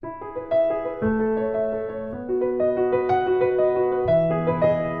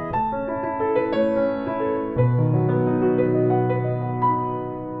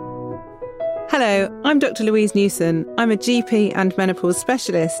Hello, I'm Dr. Louise Newson. I'm a GP and menopause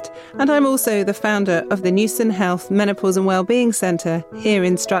specialist, and I'm also the founder of the Newson Health Menopause and Wellbeing Centre here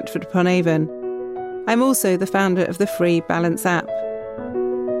in Stratford-upon-Avon. I'm also the founder of the free Balance app.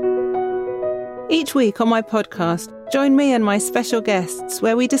 Each week on my podcast, join me and my special guests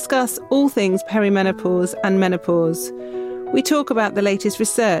where we discuss all things perimenopause and menopause. We talk about the latest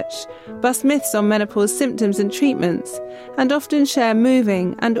research, bust myths on menopause symptoms and treatments, and often share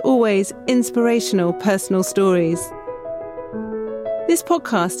moving and always inspirational personal stories. This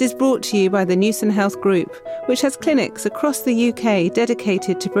podcast is brought to you by the Newson Health Group, which has clinics across the UK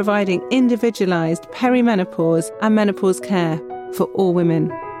dedicated to providing individualised perimenopause and menopause care for all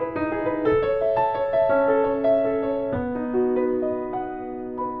women.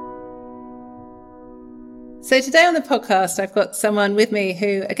 So today on the podcast, I've got someone with me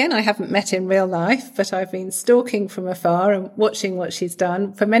who, again, I haven't met in real life, but I've been stalking from afar and watching what she's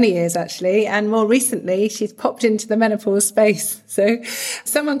done for many years, actually. And more recently, she's popped into the menopause space. So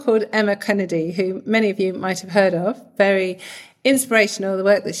someone called Emma Kennedy, who many of you might have heard of, very inspirational, the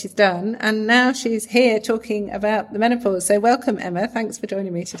work that she's done. And now she's here talking about the menopause. So welcome, Emma. Thanks for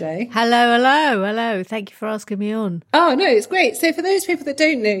joining me today. Hello. Thank you for asking me on. Oh, no, it's great. So for those people that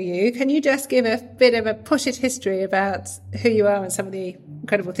don't know you, can you just give a bit of a push-it history about who you are and some of the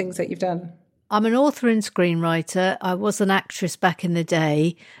incredible things that you've done? I'm an author and screenwriter. I was an actress back in the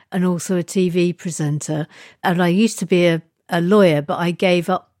day and also a TV presenter. And I used to be a lawyer, but I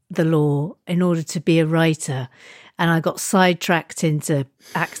gave up the law in order to be a writer. And I got sidetracked into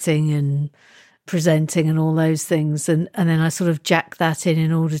acting and presenting and all those things. And then I sort of jacked that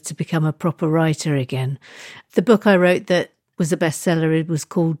in order to become a proper writer again. The book I wrote that was a bestseller, it was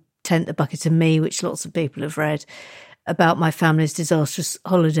called Tent the Bucket and Me, which lots of people have read, about my family's disastrous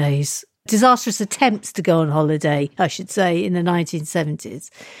attempts to go on holiday, I should say, in the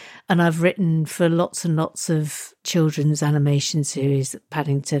 1970s. And I've written for lots and lots of children's animation series,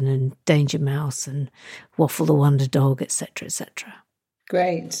 Paddington and Danger Mouse and Waffle the Wonder Dog, etc., etc.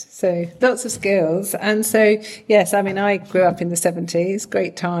 Great. So lots of skills. And so, yes, I mean, I grew up in the 70s,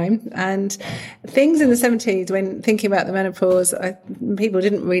 great time. And things in the 70s, when thinking about the menopause, people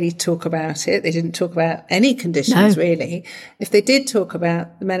didn't really talk about it. They didn't talk about any conditions, really. If they did talk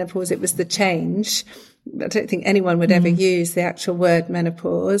about the menopause, it was the change. I don't think anyone would ever use the actual word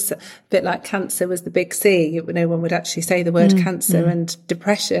menopause. A bit like cancer was the big C. No one would actually say the word cancer, and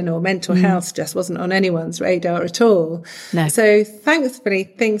depression or mental health just wasn't on anyone's radar at all. No. So thankfully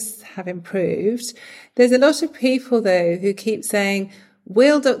things have improved. There's a lot of people though who keep saying,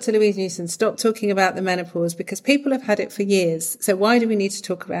 will Dr. Louise Newson stop talking about the menopause because people have had it for years. So why do we need to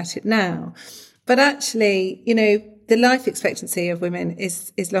talk about it now? But actually, the life expectancy of women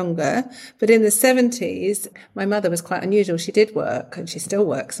is longer. But in the 70s, my mother was quite unusual. She did work, and she still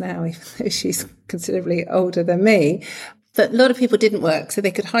works now, even though she's considerably older than me. But a lot of people didn't work, so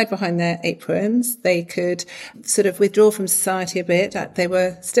they could hide behind their aprons. They could sort of withdraw from society a bit. They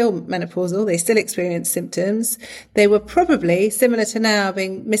were still menopausal. They still experienced symptoms. They were probably, similar to now,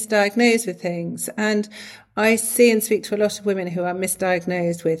 being misdiagnosed with things. And I see and speak to a lot of women who are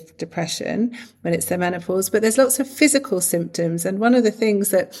misdiagnosed with depression when it's their menopause, but there's lots of physical symptoms. And one of the things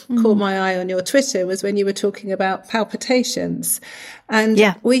that caught my eye on your Twitter was when you were talking about palpitations. And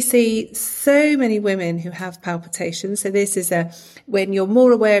we see so many women who have palpitations. So this is when you're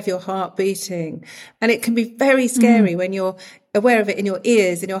more aware of your heart beating. And it can be very scary when you're aware of it in your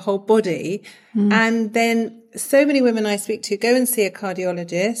ears, in your whole body. And then so many women I speak to go and see a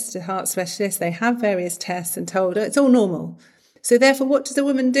cardiologist, a heart specialist. They have various tests and told her it's all normal. So therefore, what does a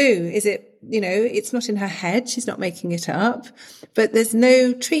woman do? Is it, it's not in her head. She's not making it up, but there's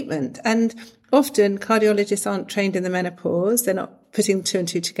no treatment. And often cardiologists aren't trained in the menopause. They're not putting two and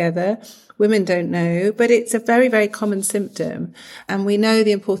two together. Women don't know, but it's a very, very common symptom. And we know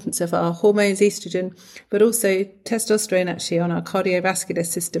the importance of our hormones, estrogen, but also testosterone actually on our cardiovascular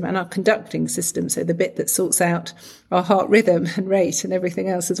system and our conducting system. So the bit that sorts out our heart rhythm and rate and everything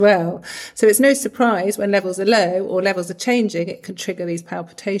else as well. So it's no surprise when levels are low or levels are changing, it can trigger these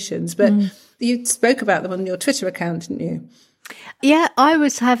palpitations. But you spoke about them on your Twitter account, didn't you? Yeah, I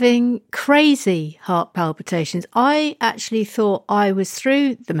was having crazy heart palpitations. I actually thought I was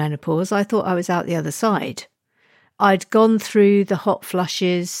through the menopause. I thought I was out the other side. I'd gone through the hot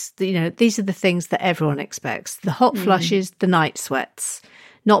flushes. These are the things that everyone expects. The hot flushes, the night sweats,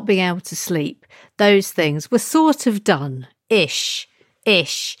 not being able to sleep. Those things were sort of done-ish.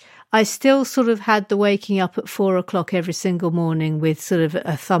 I still sort of had the waking up at 4 o'clock every single morning with sort of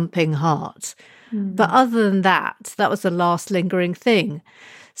a thumping heart. But other than that, that was the last lingering thing.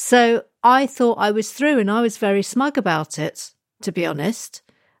 So I thought I was through, and I was very smug about it, to be honest.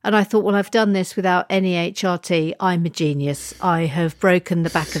 And I thought, well, I've done this without any HRT. I'm a genius. I have broken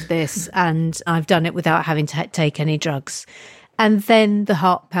the back of this and I've done it without having to take any drugs. And then the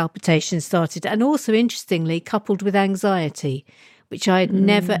heart palpitations started. And also, interestingly, coupled with anxiety, which I had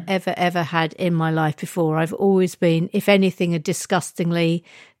never, ever, ever had in my life before. I've always been, if anything, a disgustingly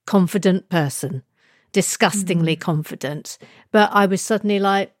confident person. Disgustingly confident. But I was suddenly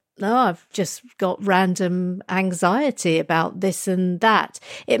like, no, I've just got random anxiety about this and that.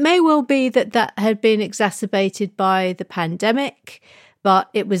 It may well be that that had been exacerbated by the pandemic, but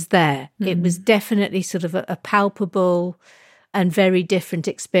it was there. It was definitely sort of a palpable and very different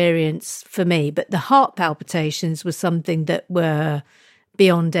experience for me. But the heart palpitations was something that were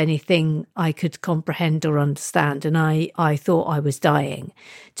beyond anything I could comprehend or understand. And I thought I was dying,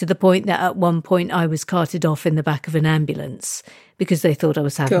 to the point that at one point I was carted off in the back of an ambulance because they thought I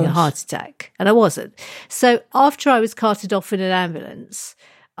was having a heart attack. And I wasn't. So after I was carted off in an ambulance,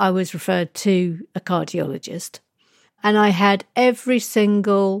 I was referred to a cardiologist. And I had every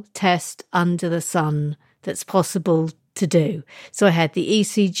single test under the sun that's possible to do. So I had the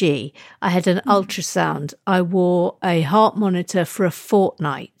ECG, I had an ultrasound, I wore a heart monitor for a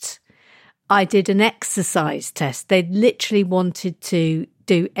fortnight. I did an exercise test. They literally wanted to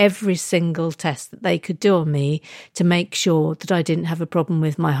do every single test that they could do on me to make sure that I didn't have a problem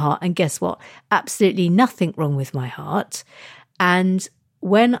with my heart. And guess what? Absolutely nothing wrong with my heart. And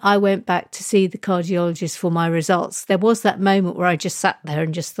when I went back to see the cardiologist for my results, there was that moment where I just sat there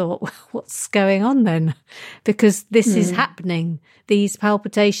and just thought, well, what's going on then? Because this is happening. These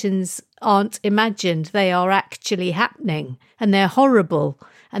palpitations aren't imagined. They are actually happening, and they're horrible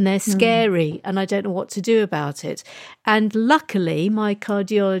and they're scary, and I don't know what to do about it. And luckily, my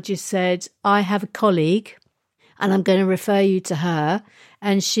cardiologist said, I have a colleague and I'm going to refer you to her.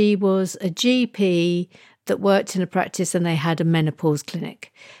 And she was a GP that worked in a practice, and they had a menopause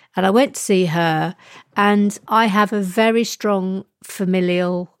clinic. And I went to see her, and I have a very strong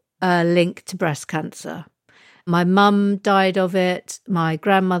familial link to breast cancer. My mum died of it. My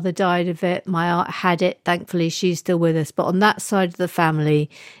grandmother died of it. My aunt had it. Thankfully, she's still with us. But on that side of the family,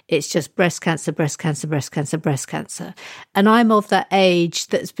 it's just breast cancer, breast cancer, breast cancer, breast cancer. And I'm of that age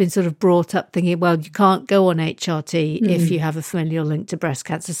that's been sort of brought up thinking, well, you can't go on HRT if you have a familial link to breast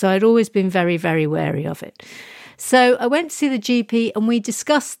cancer. So I'd always been very, very wary of it. So I went to see the GP and we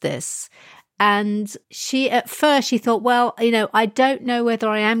discussed this. And at first she thought, well, I don't know whether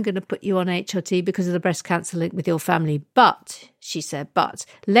I am going to put you on HRT because of the breast cancer link with your family. But, she said,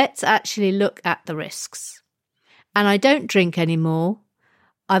 let's actually look at the risks. And I don't drink anymore.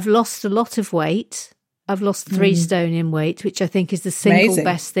 I've lost a lot of weight. I've lost 3 stone in weight, which I think is the single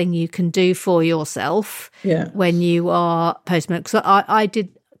best thing you can do for yourself when you are postmenopause. So I did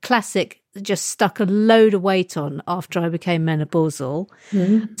classic, just stuck a load of weight on after I became menopausal.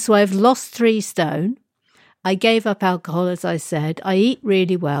 So I've lost 3 stone. I gave up alcohol, as I said. I eat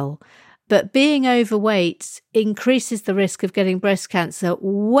really well. But being overweight increases the risk of getting breast cancer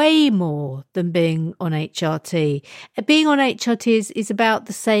way more than being on HRT. Being on HRT is about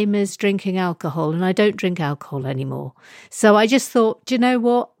the same as drinking alcohol, and I don't drink alcohol anymore. So I just thought, do you know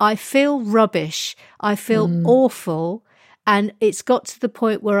what? I feel rubbish. I feel awful. And it's got to the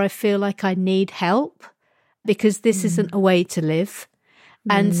point where I feel like I need help because this isn't a way to live.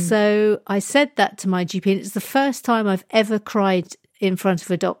 And so I said that to my GP, and it's the first time I've ever cried in front of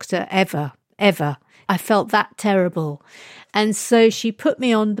a doctor, ever. I felt that terrible. And so she put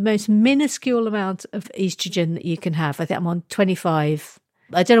me on the most minuscule amount of estrogen that you can have. I think I'm on 25.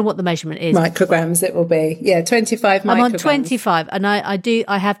 I don't know what the measurement is. Micrograms it will be. Yeah, 25 micrograms. I'm on 25, and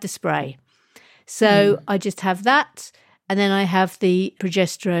I have the spray. So I just have that. And then I have the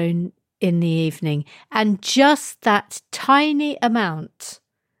progesterone in the evening. And just that tiny amount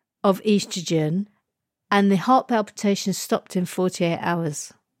of estrogen, and the heart palpitations stopped in 48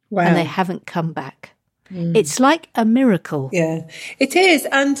 hours. Wow. And they haven't come back. It's like a miracle. Yeah, it is.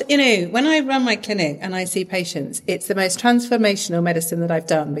 And, when I run my clinic and I see patients, it's the most transformational medicine that I've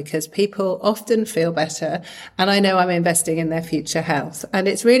done because people often feel better. And I know I'm investing in their future health. And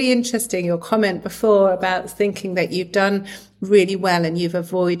it's really interesting, your comment before about thinking that you've done really well and you've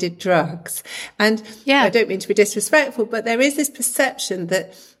avoided drugs. And I don't mean to be disrespectful, but there is this perception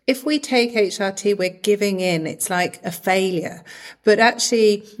that if we take HRT, we're giving in. It's like a failure. But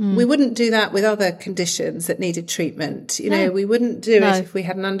actually, we wouldn't do that with other conditions that needed treatment. We wouldn't do it if we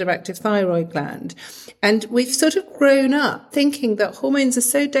had an underactive thyroid gland. And we've sort of grown up thinking that hormones are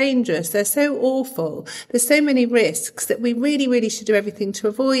so dangerous. They're so awful. There's so many risks that we really, really should do everything to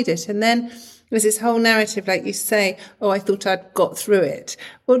avoid it. And then There's this whole narrative, like you say, oh, I thought I'd got through it.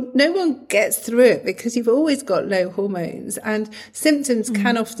 Well, no one gets through it because you've always got low hormones, and symptoms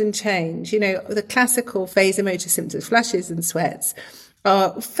can often change. You know, the classical vasomotor symptoms, flushes and sweats,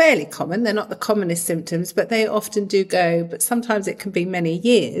 are fairly common. They're not the commonest symptoms, but they often do go, but sometimes it can be many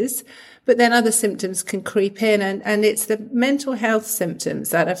years. But then other symptoms can creep in, and it's the mental health symptoms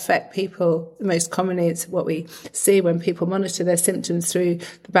that affect people most commonly. It's what we see when people monitor their symptoms through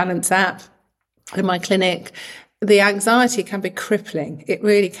the Balance app in my clinic. The anxiety can be crippling. It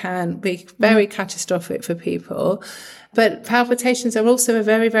really can be very catastrophic for people. But palpitations are also a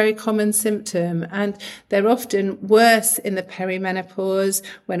very, very common symptom, and they're often worse in the perimenopause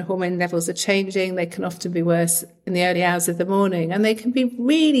when hormone levels are changing. They can often be worse in the early hours of the morning, and they can be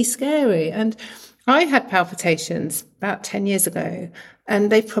really scary. And I had palpitations about 10 years ago, and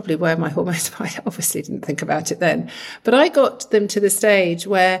they probably were my hormones, but I obviously didn't think about it then. But I got them to the stage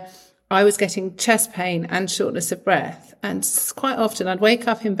where I was getting chest pain and shortness of breath. And quite often I'd wake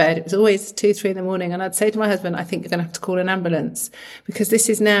up in bed. It was always 2, 3 in the morning. And I'd say to my husband, I think you're going to have to call an ambulance because this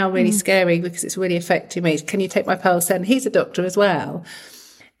is now really scary because it's really affecting me. Can you take my pulse? And he's a doctor as well.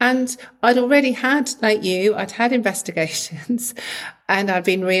 And I'd already had, like you, I'd had investigations and I'd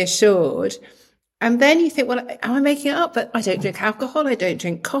been reassured. And then you think, well, am I making it up? But I don't drink alcohol. I don't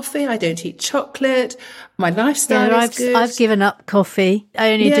drink coffee. I don't eat chocolate. My lifestyle is good. I've given up coffee.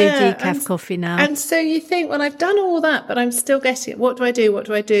 I only do decaf coffee now. And so you think, well, I've done all that, but I'm still getting it. What do I do? What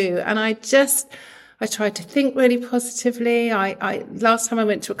do I do? And I tried to think really positively. Last time I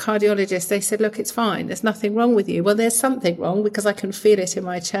went to a cardiologist, they said, look, it's fine. There's nothing wrong with you. Well, there's something wrong because I can feel it in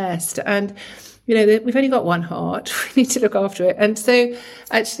my chest. And you know, we've only got one heart. We need to look after it. And so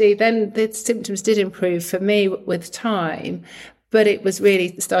actually then the symptoms did improve for me with time, but it was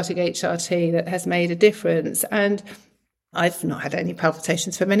really starting HRT that has made a difference. And I've not had any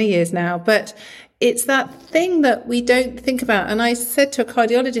palpitations for many years now, but it's that thing that we don't think about. And I said to a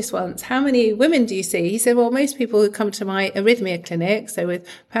cardiologist once, how many women do you see? He said, well, most people who come to my arrhythmia clinic, so with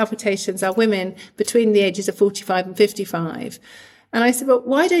palpitations, are women between the ages of 45 and 55. And I said, well,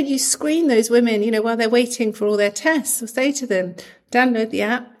 why don't you screen those women, you know, while they're waiting for all their tests? Or say to them, download the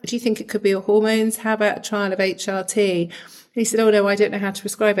app. Do you think it could be your hormones? How about a trial of HRT? And he said, oh, no, I don't know how to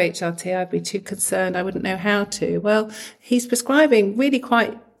prescribe HRT. I'd be too concerned. I wouldn't know how to. Well, he's prescribing really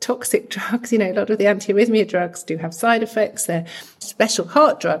quite toxic drugs. You know, a lot of the antiarrhythmia drugs do have side effects. They're special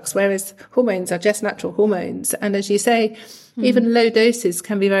heart drugs, whereas hormones are just natural hormones. And as you say, even low doses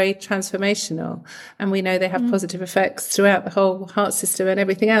can be very transformational. And we know they have positive effects throughout the whole heart system and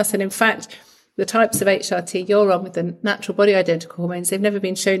everything else. And in fact, the types of HRT you're on with the natural body identical hormones, they've never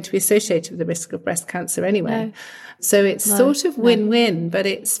been shown to be associated with the risk of breast cancer anyway. No. So it's sort of win-win, but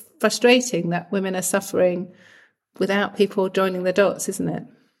it's frustrating that women are suffering without people joining the dots, isn't it?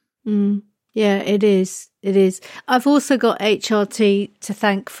 Yeah, it is. It is. I've also got HRT to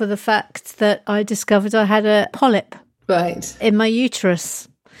thank for the fact that I discovered I had a polyp in my uterus.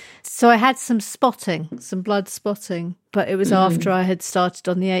 So I had some blood spotting, but it was after I had started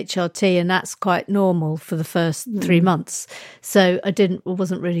on the HRT, and that's quite normal for the first 3 months. So I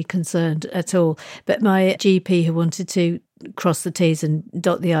wasn't really concerned at all. But my GP, who wanted to cross the T's and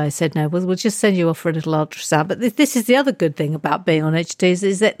dot the I's, said, no, we'll just send you off for a little ultrasound. But this is the other good thing about being on HRTs,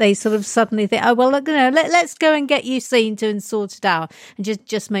 is that they sort of suddenly think, oh, well, you know, let's go and get you seen to and sorted out and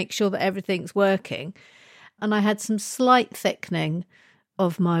just make sure that everything's working. And I had some slight thickening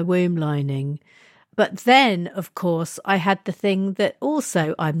of my womb lining. But then, of course, I had the thing that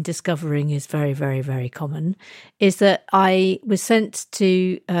also I'm discovering is very, very, very common, is that I was sent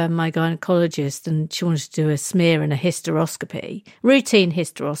to my gynecologist, and she wanted to do a smear and a hysteroscopy, routine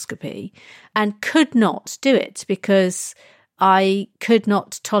hysteroscopy, and could not do it because I could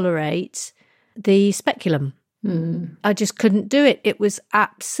not tolerate the speculum. I just couldn't do it. It was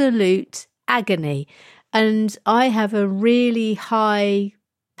absolute agony. And I have a really high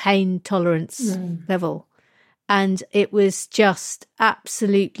pain tolerance level. And it was just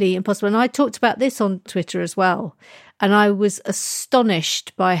absolutely impossible. And I talked about this on Twitter as well. And I was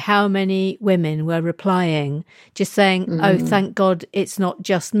astonished by how many women were replying, just saying, oh, thank God it's not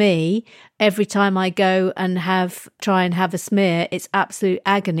just me. Every time I go and try and have a smear, it's absolute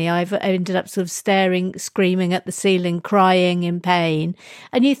agony. I've ended up sort of staring, screaming at the ceiling, crying in pain.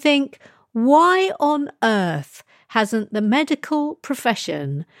 And you think, why on earth hasn't the medical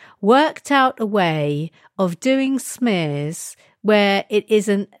profession worked out a way of doing smears where it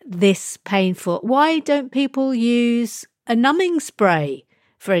isn't this painful? Why don't people use a numbing spray,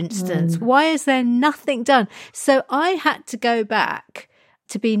 for instance? Why is there nothing done? So I had to go back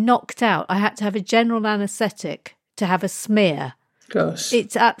to be knocked out. I had to have a general anaesthetic to have a smear. Gosh.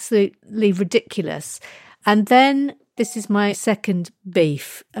 It's absolutely ridiculous. And then this is my second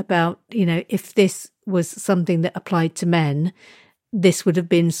beef about, if this was something that applied to men, this would have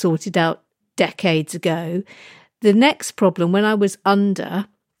been sorted out decades ago. The next problem, when I was under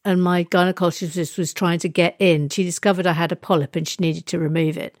and my gynecologist was trying to get in, she discovered I had a polyp and she needed to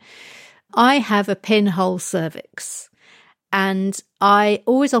remove it. I have a pinhole cervix, and I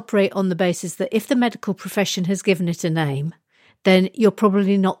always operate on the basis that if the medical profession has given it a name, then you're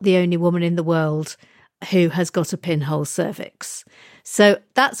probably not the only woman in the world who has got a pinhole cervix. So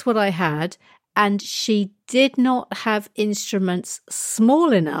that's what I had. And she did not have instruments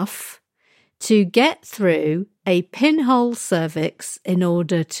small enough to get through a pinhole cervix in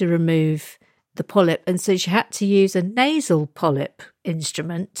order to remove the polyp. And so she had to use a nasal polyp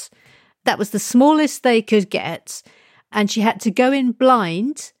instrument. That was the smallest they could get. And she had to go in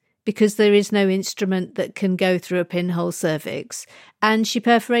blind because there is no instrument that can go through a pinhole cervix. And she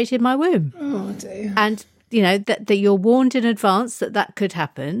perforated my womb. Oh, dear. And, that you're warned in advance that could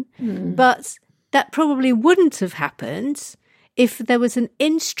happen. But that probably wouldn't have happened if there was an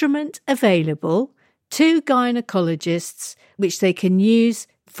instrument available to gynecologists which they can use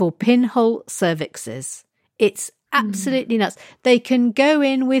for pinhole cervixes. It's absolutely nuts. They can go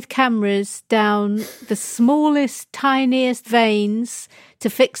in with cameras down the smallest, tiniest veins to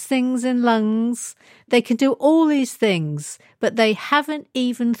fix things in lungs. They can do all these things, but they haven't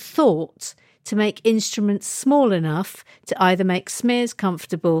even thought to make instruments small enough to either make smears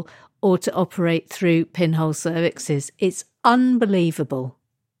comfortable or to operate through pinhole cervixes. It's unbelievable.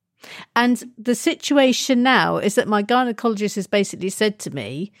 And the situation now is that my gynecologist has basically said to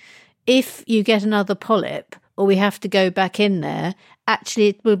me, if you get another polyp or we have to go back in there, actually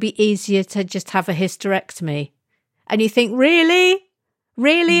it will be easier to just have a hysterectomy. And you think, really?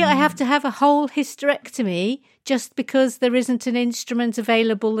 Really? I have to have a whole hysterectomy just because there isn't an instrument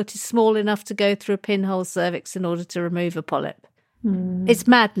available that is small enough to go through a pinhole cervix in order to remove a polyp? It's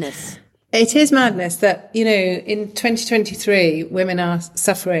madness. It is madness that, in 2023, women are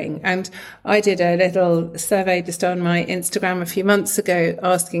suffering. And I did a little survey just on my Instagram a few months ago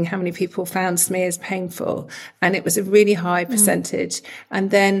asking how many people found smears painful. And it was a really high percentage.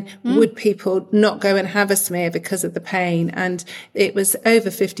 And then would people not go and have a smear because of the pain? And it was over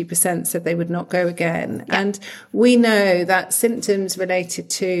 50% said they would not go again. Yeah. And we know that symptoms related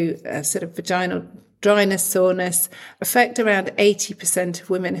to sort of vaginal dryness, soreness, affect around 80%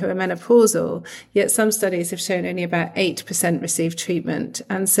 of women who are menopausal, yet some studies have shown only about 8% receive treatment.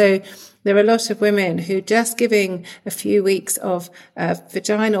 And so there are a lot of women who just giving a few weeks of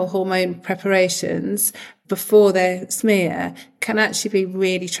vaginal hormone preparations before their smear can actually be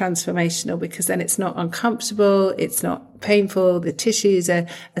really transformational, because then it's not uncomfortable, it's not painful, the tissues are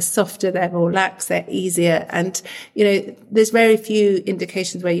softer, they're more lax, they're easier. And, there's very few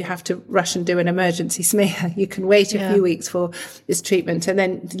indications where you have to rush and do an emergency smear. You can wait a few weeks for this treatment, and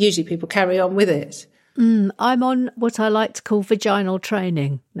then usually people carry on with it. I'm on what I like to call vaginal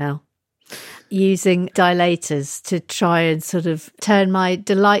training now, using dilators to try and sort of turn my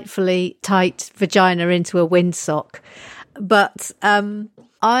delightfully tight vagina into a windsock. But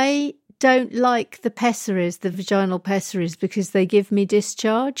I don't like the pessaries, the vaginal pessaries, because they give me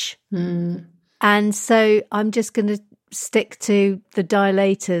discharge. And so I'm just going to stick to the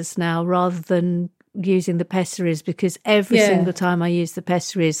dilators now rather than using the pessaries, because every single time I use the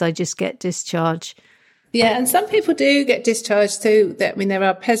pessaries, I just get discharge. Yeah, and some people do get discharged too. There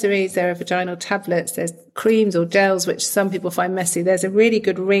are pessaries, there are vaginal tablets, there's creams or gels, which some people find messy. There's a really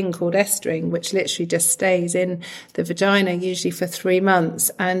good ring called estering, which literally just stays in the vagina, usually for 3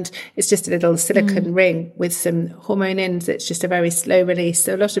 months. And it's just a little silicone ring with some hormone ins. It's just a very slow release.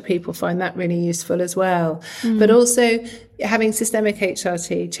 So a lot of people find that really useful as well. But also having systemic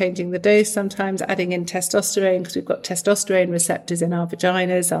HRT, changing the dose, sometimes adding in testosterone, because we've got testosterone receptors in our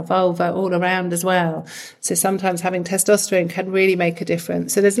vaginas, our vulva, all around as well. So sometimes having testosterone can really make a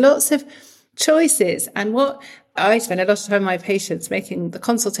difference. So there's lots of choices. And what I spend a lot of time with my patients making the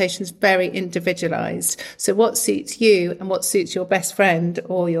consultations very individualized. So what suits you and what suits your best friend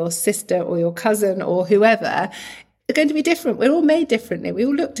or your sister or your cousin or whoever are going to be different. We're all made differently. We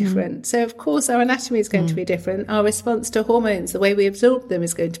all look different. So of course our anatomy is going to be different. Our response to hormones, the way we absorb them,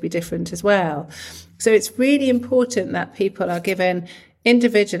 is going to be different as well. So it's really important that people are given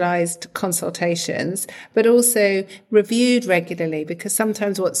individualized consultations, but also reviewed regularly, because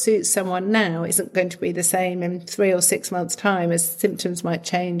sometimes what suits someone now isn't going to be the same in 3 or 6 months' time, as symptoms might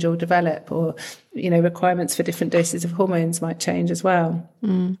change or develop, or, requirements for different doses of hormones might change as well.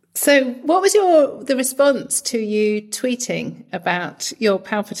 So what was the response to you tweeting about your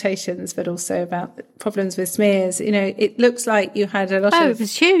palpitations, but also about problems with smears? It looks like you had a lot of it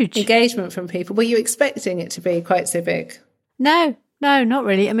was huge engagement from people. Were you expecting it to be quite so big? No, not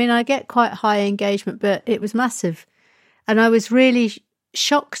really. I mean, I get quite high engagement, but it was massive. And I was really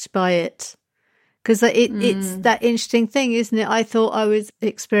shocked by it, because it's that interesting thing, isn't it? I thought I was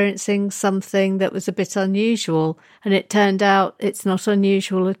experiencing something that was a bit unusual, and it turned out it's not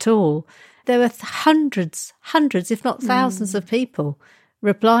unusual at all. There were hundreds, if not thousands of people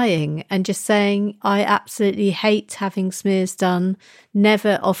replying and just saying, I absolutely hate having smears done,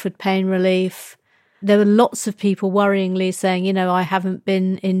 never offered pain relief. There were lots of people worryingly saying, I haven't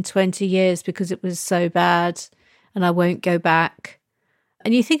been in 20 years because it was so bad and I won't go back.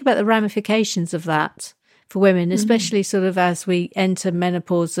 And you think about the ramifications of that for women, especially sort of as we enter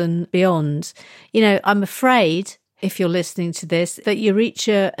menopause and beyond. I'm afraid, if you're listening to this, that you reach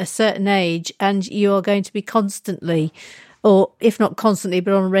a certain age and you are going to be constantly, or if not constantly,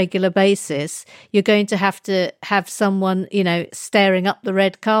 but on a regular basis, you're going to have someone, staring up the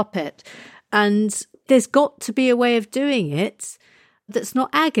red carpet. And there's got to be a way of doing it that's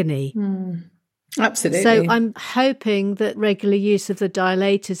not agony. Absolutely. So I'm hoping that regular use of the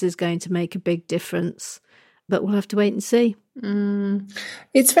dilators is going to make a big difference, but we'll have to wait and see.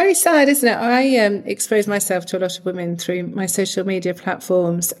 It's very sad, isn't it? I expose myself to a lot of women through my social media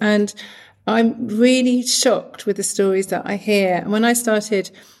platforms, and I'm really shocked with the stories that I hear. And when I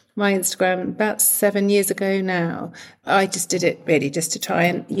started my Instagram about 7 years ago now, I just did it really just to try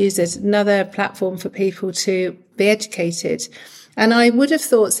and use it, another platform for people to be educated. And I would have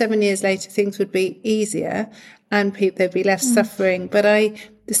thought 7 years later things would be easier and there'd be less suffering. But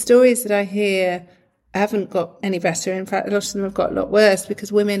the stories that I hear haven't got any better. In fact, a lot of them have got a lot worse,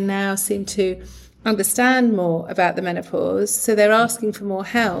 because women now seem to understand more about the menopause. So they're asking for more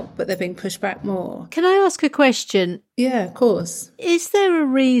help, but they're being pushed back more. Can I ask a question? Yeah, of course. Is there a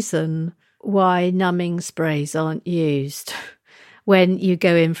reason why numbing sprays aren't used when you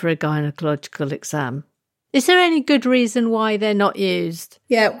go in for a gynecological exam? Is there any good reason why they're not used?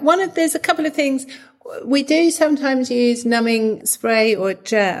 Yeah, there's a couple of things. We do sometimes use numbing spray or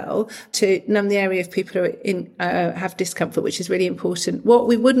gel to numb the area if people are have discomfort, which is really important. What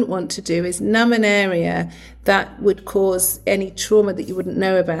we wouldn't want to do is numb an area that would cause any trauma that you wouldn't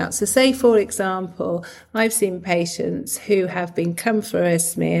know about. So say, for example, I've seen patients who have been come for a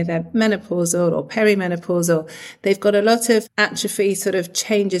smear, they're menopausal or perimenopausal. They've got a lot of atrophy sort of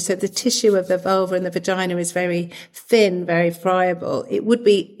changes. So the tissue of the vulva and the vagina is very thin, very friable. It would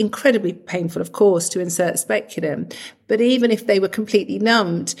be incredibly painful, of course, to insert speculum. But even if they were completely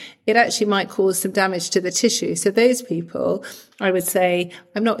numbed, it actually might cause some damage to the tissue. So those people, I would say,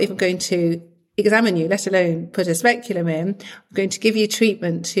 I'm not even going to examine you, let alone put a speculum in. I'm going to give you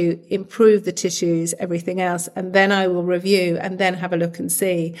treatment to improve the tissues, everything else, and then I will review and then have a look and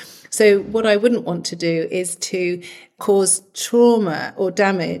see. So what I wouldn't want to do is to cause trauma or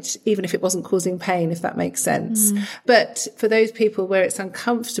damage, even if it wasn't causing pain, if that makes sense. But for those people where it's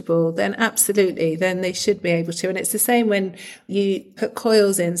uncomfortable, then absolutely, then they should be able to. And it's the same when you put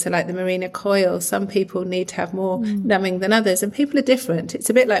coils in. So like the Marina coil, some people need to have more numbing than others, and people are different. It's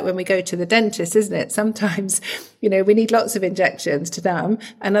a bit like when we go to the dentist, isn't it? Sometimes, we need lots of injections to numb,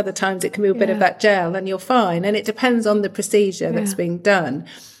 and other times it can be a bit of that gel and you're fine. And it depends on the procedure that's being done.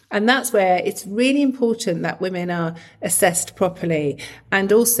 And that's where it's really important that women are assessed properly. And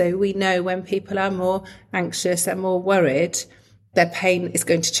also we know when people are more anxious and more worried, their pain is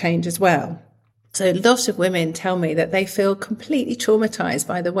going to change as well. So a lot of women tell me that they feel completely traumatized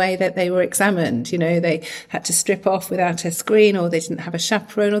by the way that they were examined. They had to strip off without a screen, or they didn't have a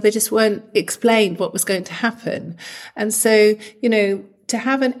chaperone, or they just weren't explained what was going to happen. And so, to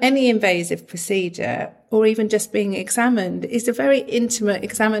have any invasive procedure or even just being examined is a very intimate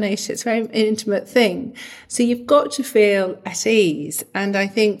examination. It's a very intimate thing. So you've got to feel at ease. And I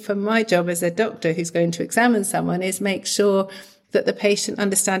think for my job as a doctor who's going to examine someone is make sure that the patient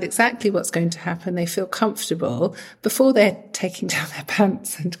understand exactly what's going to happen. They feel comfortable before they're taking down their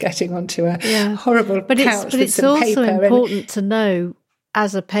pants and getting onto a horrible couch with some paper. But it's also important to know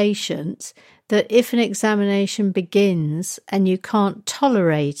as a patient that if an examination begins and you can't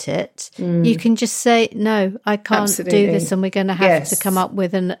tolerate it, you can just say, no, I can't do this, and we're going to have to come up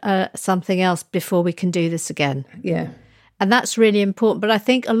with something else before we can do this again. Yeah. And that's really important. But I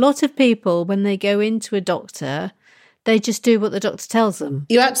think a lot of people, when they go into a doctor, They just do what the doctor tells them.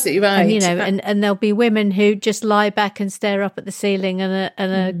 You're absolutely right. And there'll be women who just lie back and stare up at the ceiling and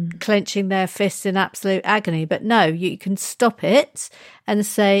are clenching their fists in absolute agony. But no, you can stop it and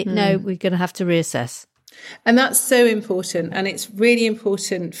say, no, we're going to have to reassess. And that's so important. And it's really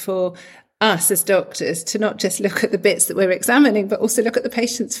important for us as doctors to not just look at the bits that we're examining, but also look at the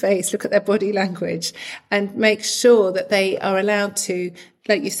patient's face, look at their body language, and make sure that they are allowed to,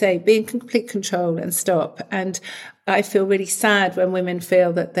 like you say, be in complete control and stop. And I feel really sad when women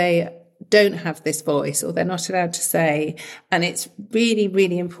feel that they don't have this voice or they're not allowed to say. And it's really,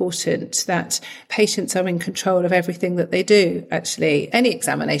 really important that patients are in control of everything that they do, actually, any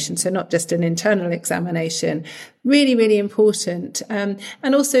examination. So not just an internal examination, really, really important. And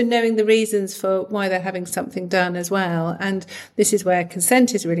also knowing the reasons for why they're having something done as well. And this is where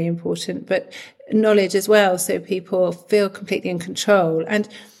consent is really important, but knowledge as well. So people feel completely in control. And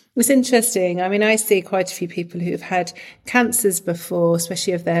it's interesting. I mean, I see quite a few people who've had cancers before,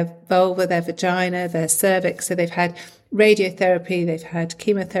 especially of their vulva, their vagina, their cervix. So they've had radiotherapy, they've had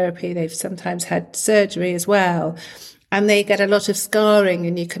chemotherapy, they've sometimes had surgery as well. And they get a lot of scarring,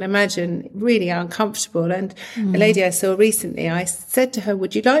 and you can imagine really uncomfortable. And a lady I saw recently, I said to her,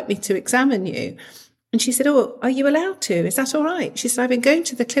 would you like me to examine you? And she said, oh, are you allowed to? Is that all right? She said, I've been going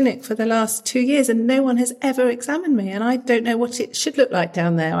to the clinic for the last 2 years and no one has ever examined me. And I don't know what it should look like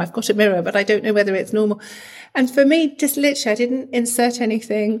down there. I've got a mirror, but I don't know whether it's normal. And for me, just literally, I didn't insert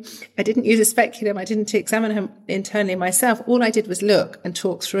anything. I didn't use a speculum. I didn't examine her internally myself. All I did was look and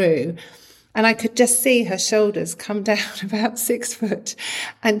talk through. And I could just see her shoulders come down about 6 foot.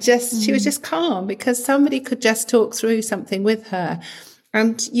 And she was just calm because somebody could just talk through something with her.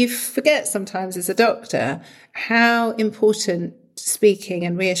 And you forget sometimes as a doctor how important speaking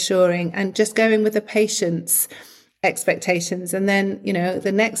and reassuring and just going with the patient's expectations. And then,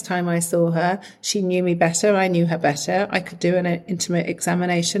 the next time I saw her, she knew me better. I knew her better. I could do an intimate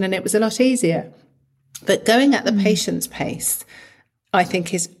examination and it was a lot easier. But going at the patient's pace, I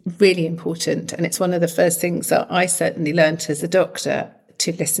think, is really important. And it's one of the first things that I certainly learned as a doctor,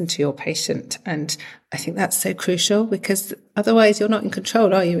 to listen to your patient. And I think that's so crucial because otherwise you're not in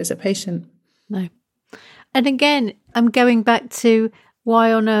control, are you, as a patient? No. And again, I'm going back to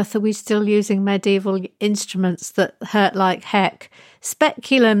why on earth are we still using medieval instruments that hurt like heck?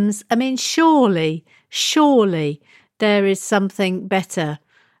 Speculums, I mean, surely there is something better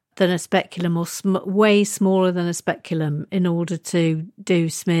than a speculum or way smaller than a speculum in order to do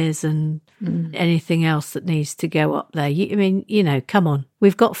smears and anything else that needs to go up there. Come on.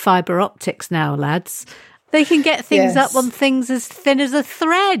 We've got fibre optics now, lads. They can get things up on things as thin as a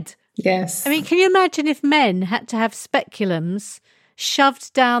thread. Yes. I mean, can you imagine if men had to have speculums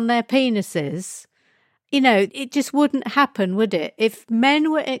shoved down their penises? It just wouldn't happen, would it? If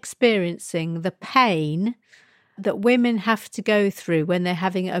men were experiencing the pain that women have to go through when they're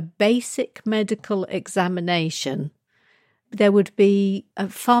having a basic medical examination, there would be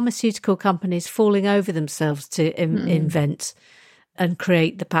pharmaceutical companies falling over themselves to invent and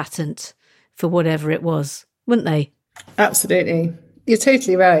create the patent for whatever it was, wouldn't they? Absolutely. You're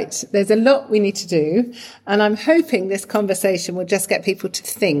totally right. There's a lot we need to do. And I'm hoping this conversation will just get people to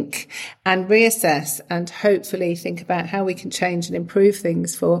think and reassess and hopefully think about how we can change and improve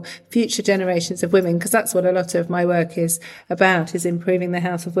things for future generations of women, because that's what a lot of my work is about, is improving the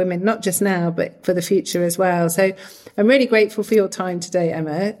health of women, not just now, but for the future as well. So I'm really grateful for your time today,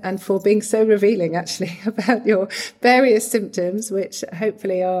 Emma, and for being so revealing, actually, about your various symptoms, which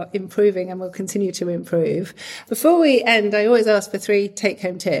hopefully are improving and will continue to improve. Before we end, I always ask for 3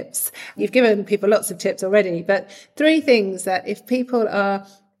 take-home tips. You've given people lots of tips already, but 3 things that if people are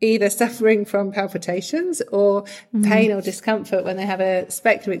either suffering from palpitations or pain or discomfort when they have a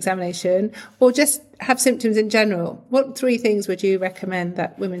speculum examination, or just have symptoms in general, what 3 things would you recommend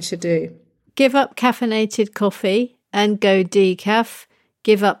that women should do? Give up caffeinated coffee and go decaf.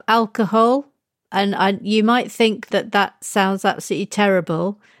 Give up alcohol. And you might think that sounds absolutely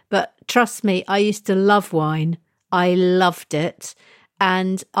terrible, but trust me, I used to love wine. I loved it,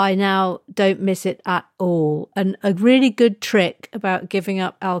 and I now don't miss it at all. And a really good trick about giving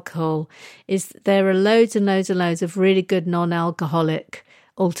up alcohol is there are loads and loads and loads of really good non-alcoholic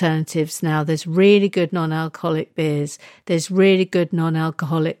alternatives now. There's really good non-alcoholic beers. There's really good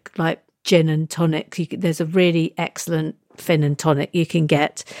non-alcoholic, like gin and tonic. There's a really excellent gin and tonic you can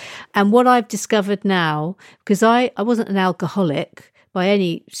get. And what I've discovered now, because I wasn't an alcoholic by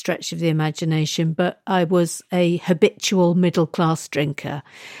any stretch of the imagination, but I was a habitual middle-class drinker.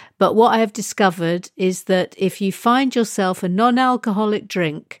 But what I have discovered is that if you find yourself a non-alcoholic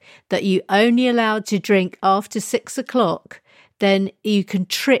drink that you only allowed to drink after 6 o'clock, then you can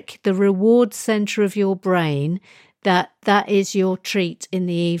trick the reward centre of your brain that is your treat in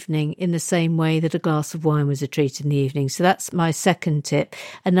the evening in the same way that a glass of wine was a treat in the evening. So that's my second tip.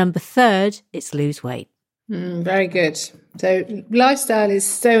 And number 3, it's lose weight. Very good. So lifestyle is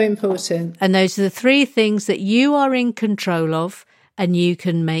so important. And those are the 3 things that you are in control of, and you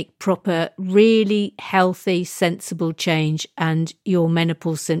can make proper, really healthy, sensible change, and your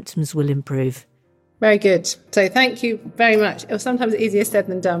menopause symptoms will improve. Very good. So thank you very much. It was sometimes easier said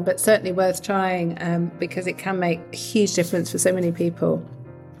than done, but certainly worth trying because it can make a huge difference for so many people.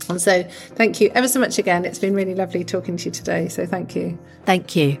 And so thank you ever so much again. It's been really lovely talking to you today. So thank you.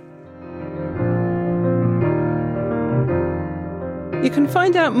 Thank you. You can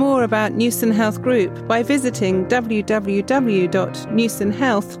find out more about Newson Health Group by visiting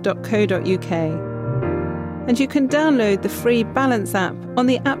www.newsonhealth.co.uk. And you can download the free Balance app on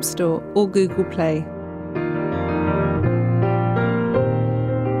the App Store or Google Play.